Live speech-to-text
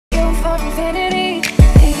infinity.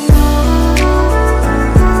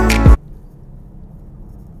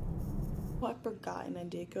 I forgot, and I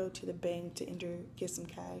did go to the bank to get some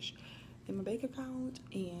cash in my bank account,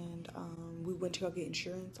 and we went to go get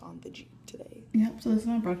insurance on the Jeep today. Yep, so this is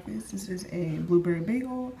my breakfast. This is a blueberry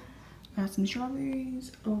bagel, got some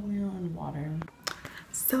strawberries, oatmeal, and water.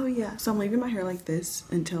 So yeah, so I'm leaving my hair like this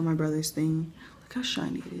until my brother's thing. Look how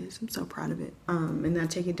shiny it is. I'm so proud of it. And then I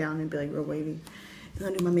take it down and be like real wavy, and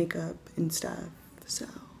I'll do my makeup and stuff. So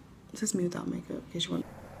this is me without makeup, in case you want.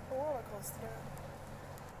 Roller coaster.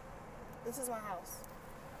 This is my house.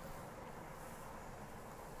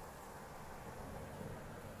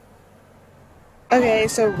 Okay,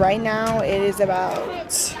 so right now it is about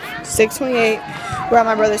 6:28. We're at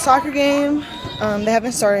my brother's soccer game. They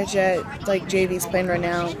haven't started yet. Like JV's playing right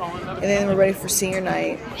now, and then we're ready for senior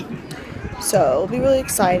night. So it'll be really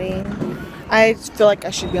exciting. I feel like I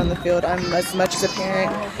should be on the field. I'm as much as a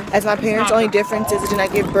parent as my parents. Only difference is I did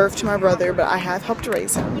not give birth to my brother, but I have helped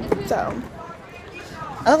raise him. So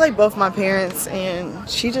I like both my parents, and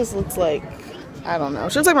she just looks like, I don't know,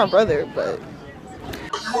 she looks like my brother, but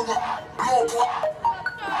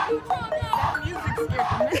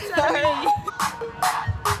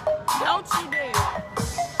Don't you dare.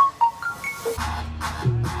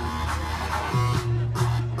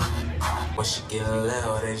 Once you get a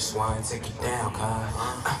little, they just want to take you down, cuz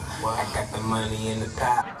I got the money in the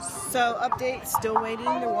pot. So update, still waiting,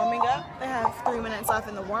 they're warming up. They have 3 minutes left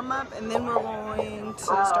in the warm-up, and then we're going to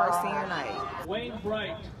start senior night. Wayne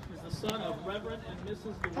Bright is the son of Reverend and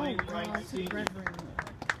Mrs. Dwayne Bright Sr.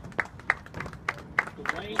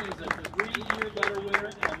 Dwayne is a three-year letter winner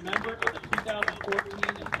and a member of the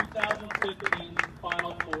 2014 and 2015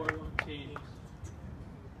 Final Four teams.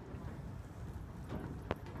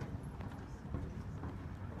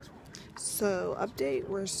 So update,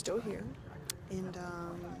 we're still here, and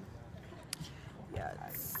yeah,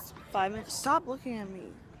 it's 5 minutes. Stop looking at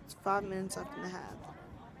me. It's 5 minutes left in the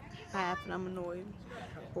half, and I'm annoyed,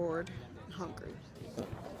 bored, and hungry.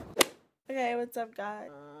 Okay, what's up, guys?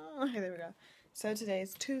 Okay, there we go. So today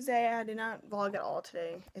is Tuesday. I did not vlog at all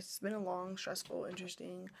today. It's been a long, stressful,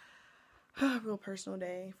 interesting, real personal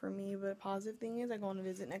day for me. But positive thing is I'm going to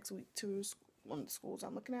visit next week to one of the schools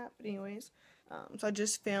I'm looking at. But anyways, so I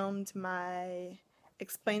just filmed my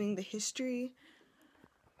explaining the history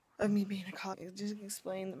of me being a college. Just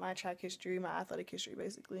explain my track history, my athletic history,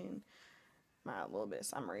 basically, and my little bit of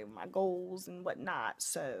summary of my goals and whatnot.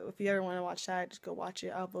 So if you ever want to watch that, just go watch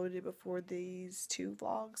it. I uploaded it before these 2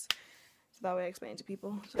 vlogs. So that way I explain it to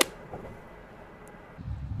people. So.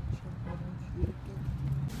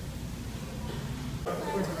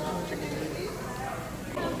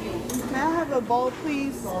 May I have a bowl,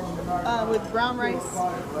 please, with brown rice,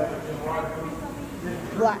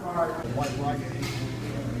 black.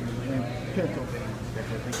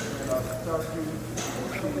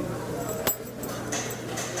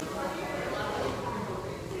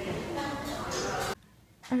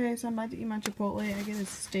 Okay, so I'm about to eat my Chipotle. I get a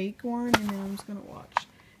steak one, and then I'm just gonna watch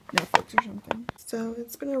Netflix or something. So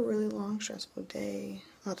it's been a really long, stressful day.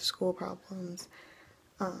 A lot of school problems,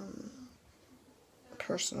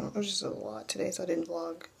 personal. It was just a lot today, so I didn't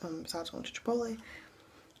vlog. Besides going to Chipotle,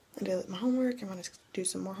 I did my homework. I'm gonna do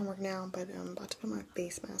some more homework now, but I'm about to put my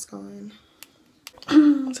face mask on.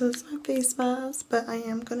 So this is my face mask, but I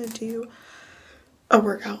am gonna do a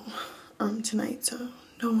workout tonight, so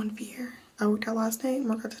no one fear. I worked out last night and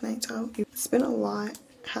worked out tonight, so it's been a lot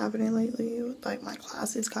happening lately. Like my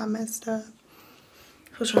classes got messed up.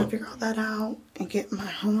 I was trying to figure all that out and get my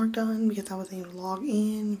homework done because I wasn't able to log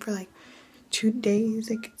in for like 2 days.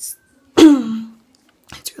 Like it's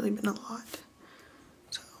it's really been a lot.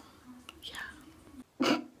 So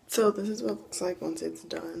yeah. So this is what it looks like once it's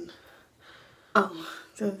done.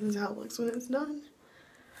 So this is how it looks when it's done.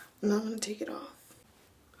 And I'm gonna take it off.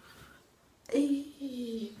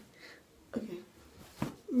 Hey. Okay,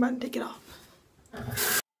 I'm about to take it off.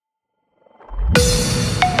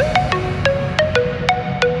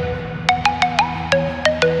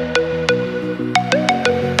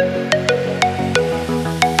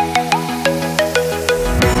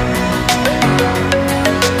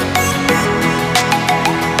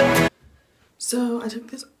 So I took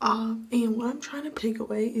this off, and what I'm trying to take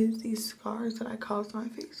away is these scars that I caused on my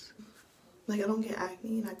face. Like I don't get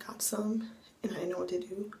acne, and I got some, and I didn't know what to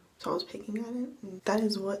do. So I was picking at it, and that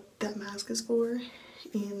is what that mask is for.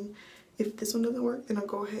 And if this one doesn't work, then I'll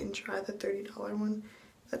go ahead and try the $30 one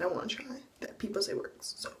that I want to try, that people say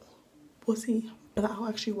works. So we'll see, but I'll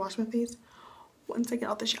actually wash my face once I get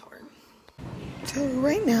out the shower. So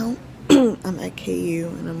right now I'm at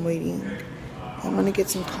KU and I'm waiting. I'm gonna get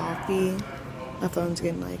some coffee. My phone's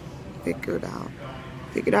getting like figured out,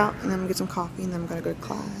 and then I'm gonna get some coffee, and then I'm gonna go to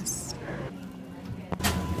class.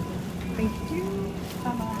 Thank you.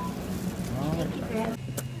 Bye-bye.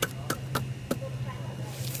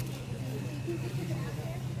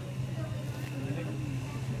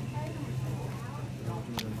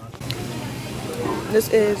 This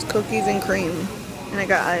is cookies and cream, and I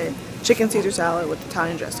got a chicken Caesar salad with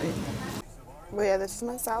Italian dressing. But yeah, this is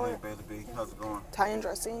my salad. Hey, baby, how's it going? Italian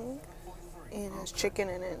dressing, and it has chicken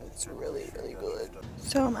in it. It's really, really good.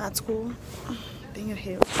 So I'm at school. Dang, I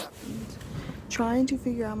hate what happens. Trying to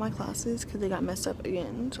figure out my classes because they got messed up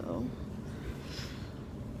again. So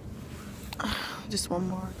just one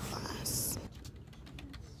more class.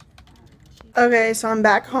 Okay, so I'm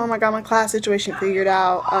back home. I got my class situation figured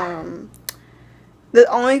out. The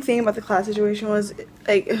only thing about the class situation was,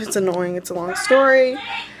 like, it's annoying. It's a long story.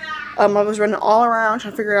 I was running all around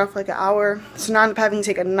trying to figure it out for like an hour. So now I'm having to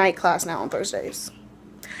take a night class now on Thursdays.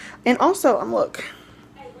 And also, look,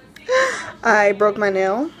 I broke my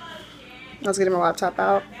nail. I was getting my laptop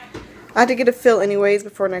out. I had to get a fill anyways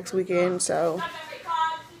before next weekend, so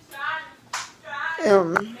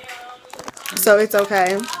it's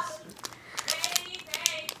okay.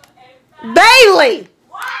 Bailey!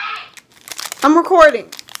 I'm recording.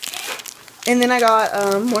 And then I got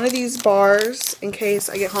one of these bars in case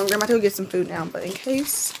I get hungry. I'm about to go get some food now, but in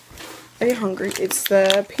case I get hungry, it's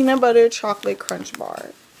the peanut butter chocolate crunch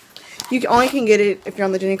bar. You only can get it if you're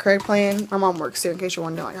on the Jenny Craig plan. My mom works there, in case you're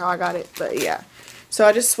wondering like how I got it. But yeah, so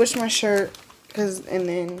I just switched my shirt and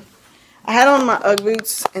then I had on my UGG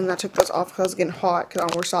boots, and I took those off because I was getting hot because I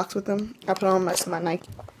don't wear socks with them. I put on my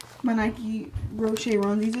Nike Rocher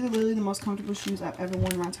Runs. These are literally the most comfortable shoes I've ever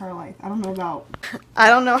worn in my entire life. I don't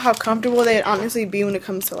know how comfortable they'd honestly be when it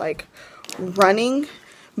comes to like running,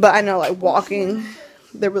 but I know like walking,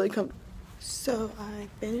 they're really comfortable. So I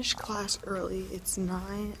finished class early. It's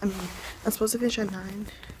 9. I'm supposed to finish at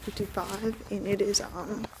 9:55, and it is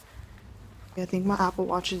I think my Apple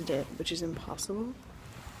Watch is dead, which is impossible.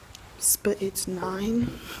 But it's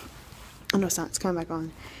 9. Oh no, it's not. It's coming back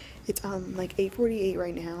on. It's like 8:48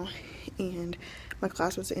 right now, and my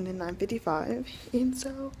class was in at 9:55, and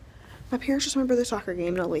so my parents just went for the soccer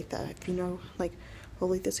game in Olathe. If you know, like,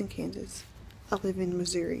 Olathe's in Kansas. I live in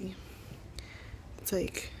Missouri. It's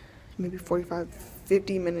like maybe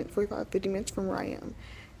 50 minutes from where I am. And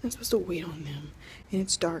I'm supposed to wait on them, and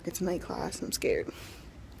it's dark. It's a night class, and I'm scared.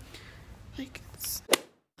 Like,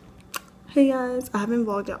 Hey guys, I haven't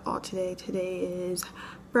vlogged at all today. Today is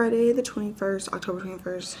Friday the 21st, October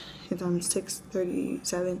 21st. It's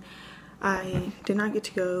 6:37. I did not get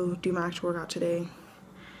to go do my actual workout today.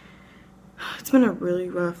 It's been a really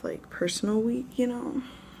rough, like, personal week, you know.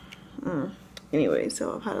 Anyway,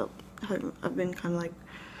 so I've been kind of like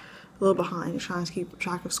a little behind trying to keep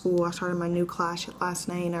track of school. I started my new class last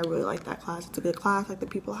night, and I really like that class. It's a good class, like the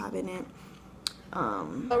people have in it.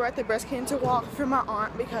 We're at the breast cancer walk for my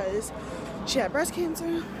aunt because she had breast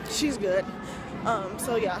cancer. She's good.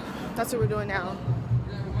 So yeah, that's what we're doing now.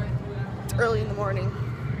 It's early in the morning.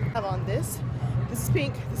 I have on this is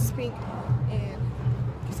pink, and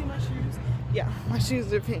you see my shoes? Yeah, my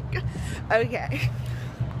shoes are pink. Okay.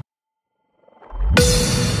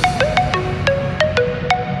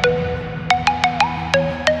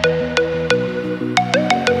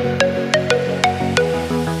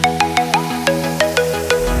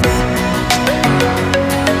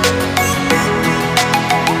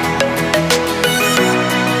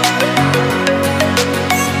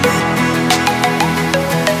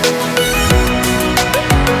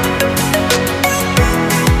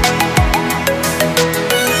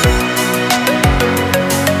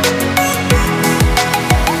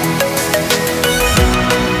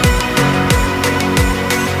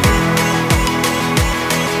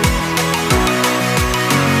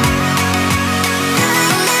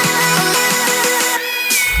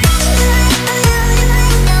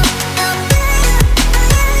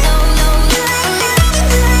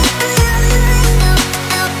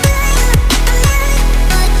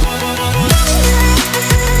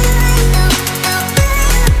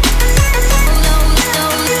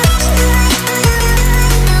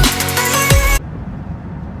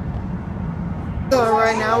 So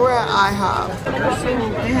right now we're at IHOP.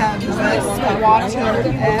 They have water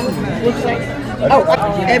and looks like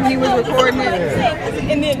Ebony was recording it.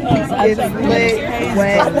 And then it's lit,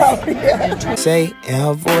 wet. Say in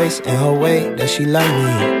her voice, in her way that she love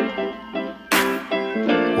me.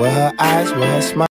 With her eyes, with her smile.